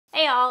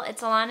Hey all,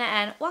 it's Ilana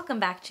and welcome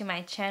back to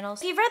my channel.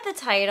 So if you've read the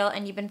title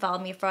and you've been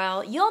following me for a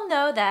while, you'll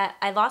know that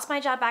I lost my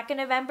job back in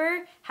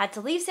November, had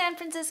to leave San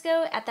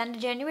Francisco at the end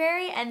of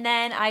January, and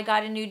then I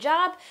got a new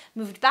job,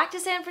 moved back to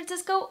San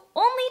Francisco,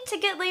 only to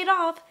get laid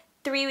off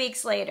 3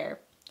 weeks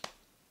later.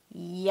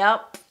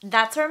 Yup,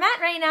 that's where I'm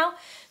at right now.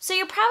 So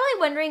you're probably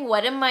wondering,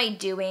 what am I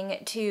doing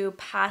to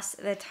pass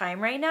the time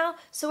right now?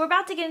 So we're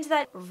about to get into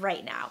that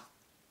right now.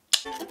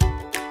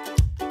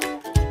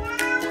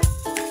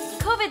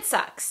 COVID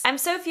sucks. I'm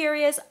so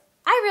furious.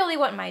 I really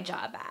want my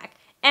job back.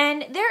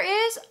 And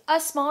there is a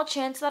small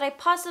chance that I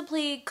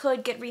possibly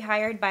could get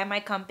rehired by my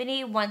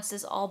company once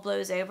this all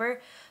blows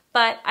over.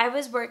 But I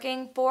was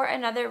working for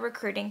another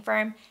recruiting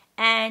firm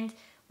and,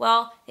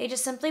 well, they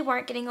just simply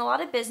weren't getting a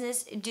lot of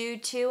business due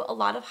to a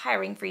lot of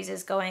hiring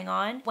freezes going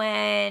on.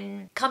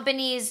 When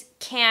companies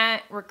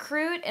can't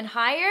recruit and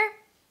hire,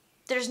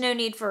 there's no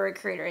need for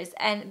recruiters,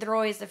 and they're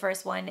always the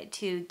first one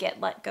to get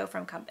let go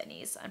from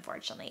companies,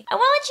 unfortunately. I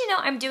want to let you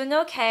know I'm doing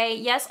okay.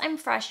 Yes, I'm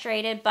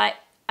frustrated, but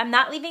I'm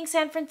not leaving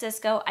San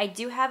Francisco. I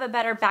do have a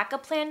better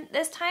backup plan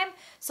this time,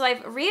 so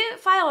I've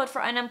refiled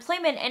for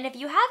unemployment, and if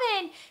you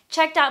haven't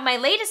checked out my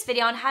latest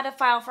video on how to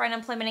file for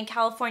unemployment in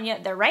California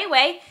the right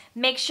way,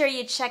 make sure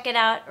you check it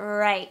out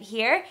right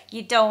here.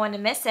 You don't want to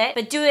miss it,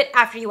 but do it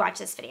after you watch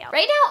this video.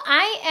 Right now,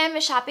 I am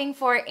shopping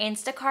for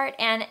Instacart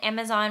and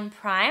Amazon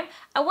Prime.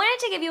 I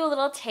wanted to give you a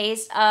little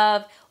taste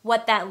of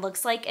what that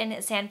looks like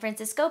in San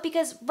Francisco,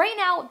 because right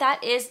now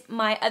that is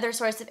my other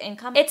source of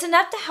income. It's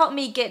enough to help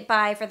me get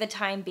by for the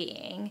time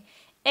being.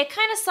 It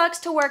kind of sucks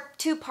to work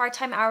 2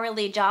 part-time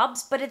hourly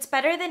jobs, but it's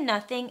better than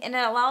nothing, and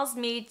it allows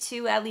me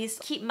to at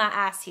least keep my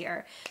ass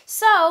here.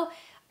 So,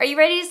 are you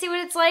ready to see what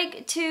it's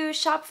like to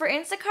shop for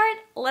Instacart?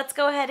 Let's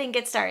go ahead and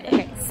get started.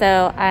 Okay,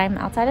 so I'm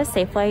outside of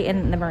Safeway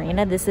in the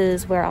marina. This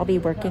is where I'll be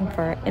working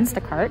for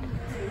Instacart.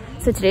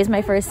 So today's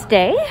my first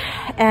day,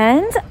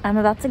 and I'm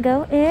about to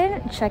go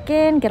in, check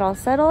in, get all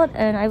settled,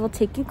 and I will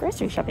take you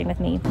grocery shopping with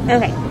me.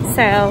 Okay,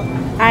 so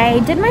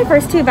I did my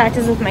first 2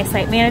 batches with my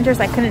site managers.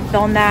 I couldn't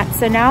film that,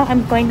 so now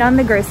I'm going down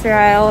the grocery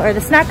aisle, or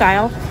the snack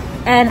aisle,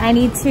 and I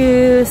need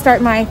to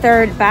start my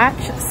 3rd batch.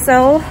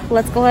 So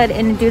let's go ahead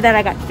and do that.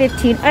 I got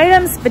 15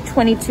 items, but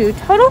 22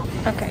 total.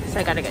 Okay, so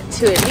I gotta get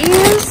 2 of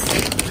these.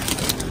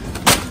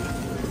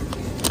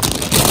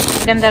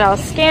 Then that I'll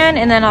scan,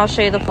 and then I'll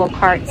show you the full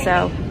cart.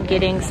 So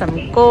getting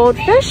some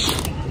goldfish.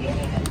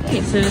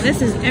 Okay, so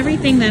this is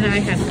everything that I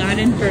have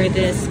gotten for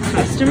this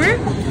customer.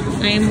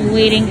 I am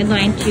waiting in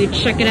line to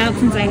check it out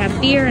since I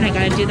have beer, and I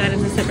gotta do that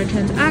as a separate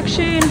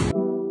transaction.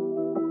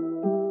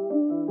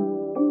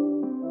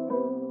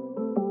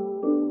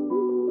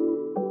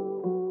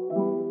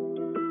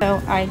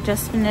 So I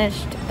just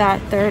finished that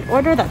 3rd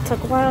order. That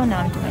took a while. Now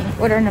I'm doing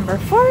order number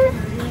 4.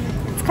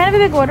 It's kind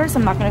of a big order, so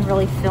I'm not going to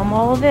really film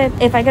all of it.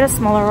 If I get a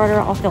smaller order,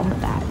 I'll film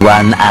that.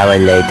 1 hour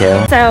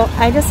later. So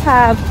I just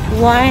have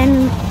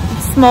 1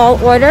 small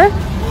order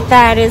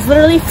that is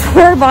literally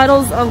 4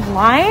 bottles of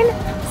wine.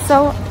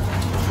 So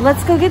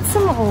let's go get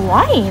some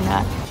wine.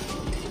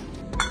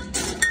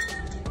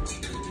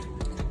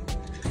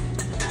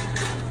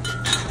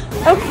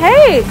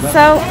 Okay,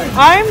 so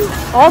I'm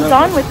all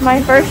done with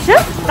my first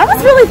shift. That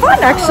was really fun,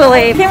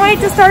 actually. Can't wait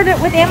to start it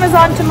with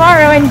Amazon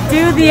tomorrow and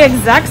do the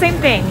exact same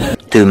thing.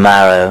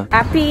 Tomorrow.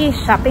 Happy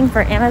shopping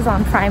for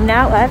Amazon Prime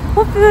now at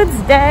Whole Foods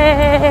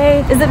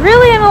Day. Is it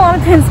really an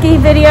Ilana Pinsky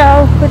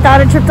video without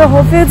a trip to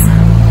Whole Foods?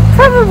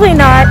 Probably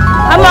not.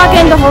 I'm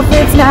walking to Whole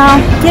Foods now,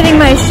 getting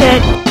my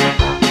shit.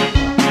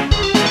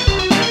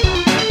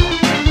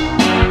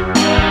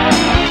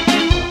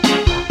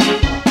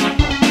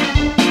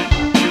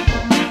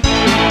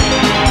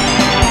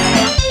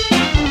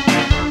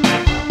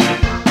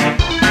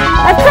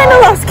 I've kind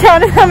of lost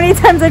count of how many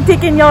times I've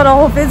taken y'all to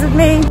Whole Foods with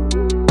me.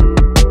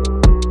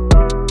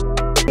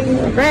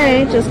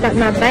 Alright, just got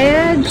my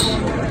badge.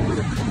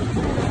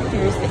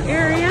 Here's the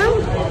area.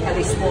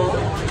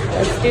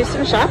 Let's do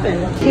some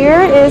shopping.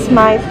 Here is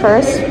my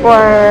first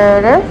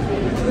order.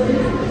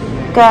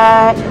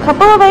 Got a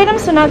couple of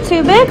items, so not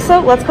too big,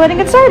 so let's go ahead and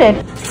get started.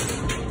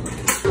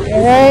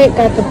 Alright,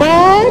 got the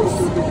bags.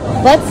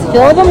 Let's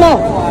fill them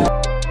up.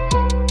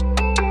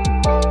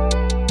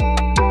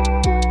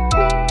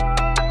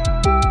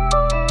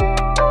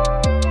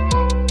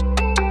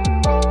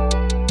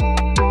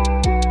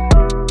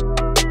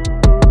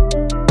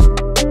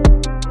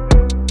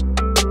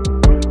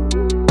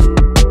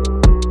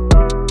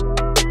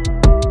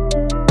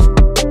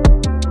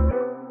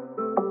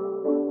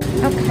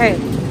 Okay,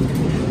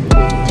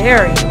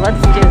 dairy,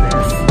 let's do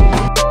this.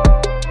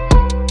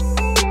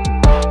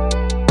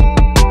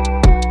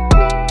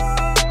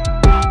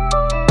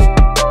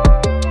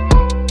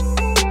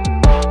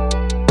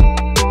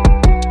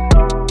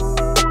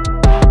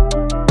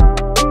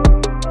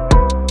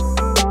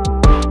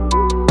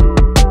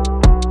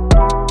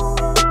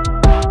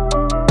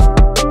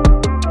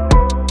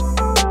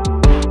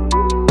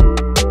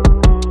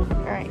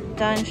 All right,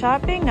 done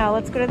shopping. Now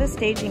let's go to the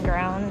staging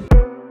ground.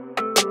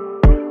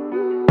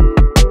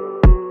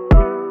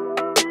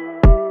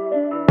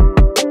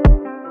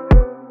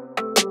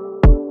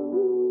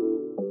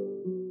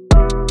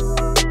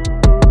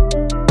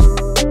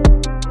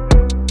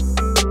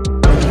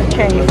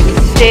 Okay,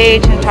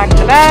 stage and pack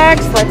the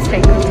bags. Let's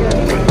take them to the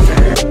freezer.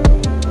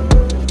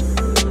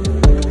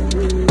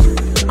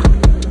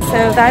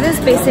 So that is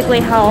basically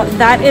how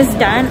that is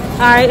done.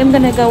 I am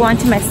gonna go on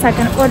to my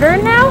second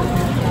order now,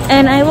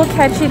 and I will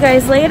catch you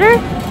guys later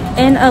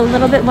in a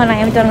little bit when I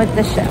am done with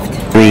the shift.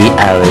 3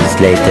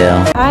 hours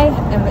later. I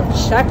am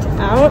checked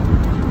out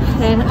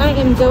and I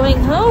am going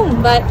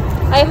home, but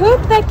I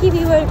hope that gave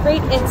you a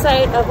great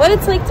insight of what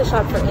it's like to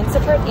shop for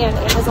Instacart and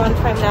Amazon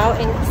Prime Now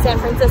in San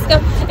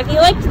Francisco. If you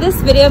liked this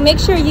video, make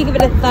sure you give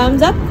it a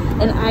thumbs up,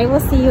 and I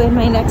will see you in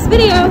my next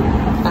video.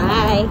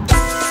 Bye!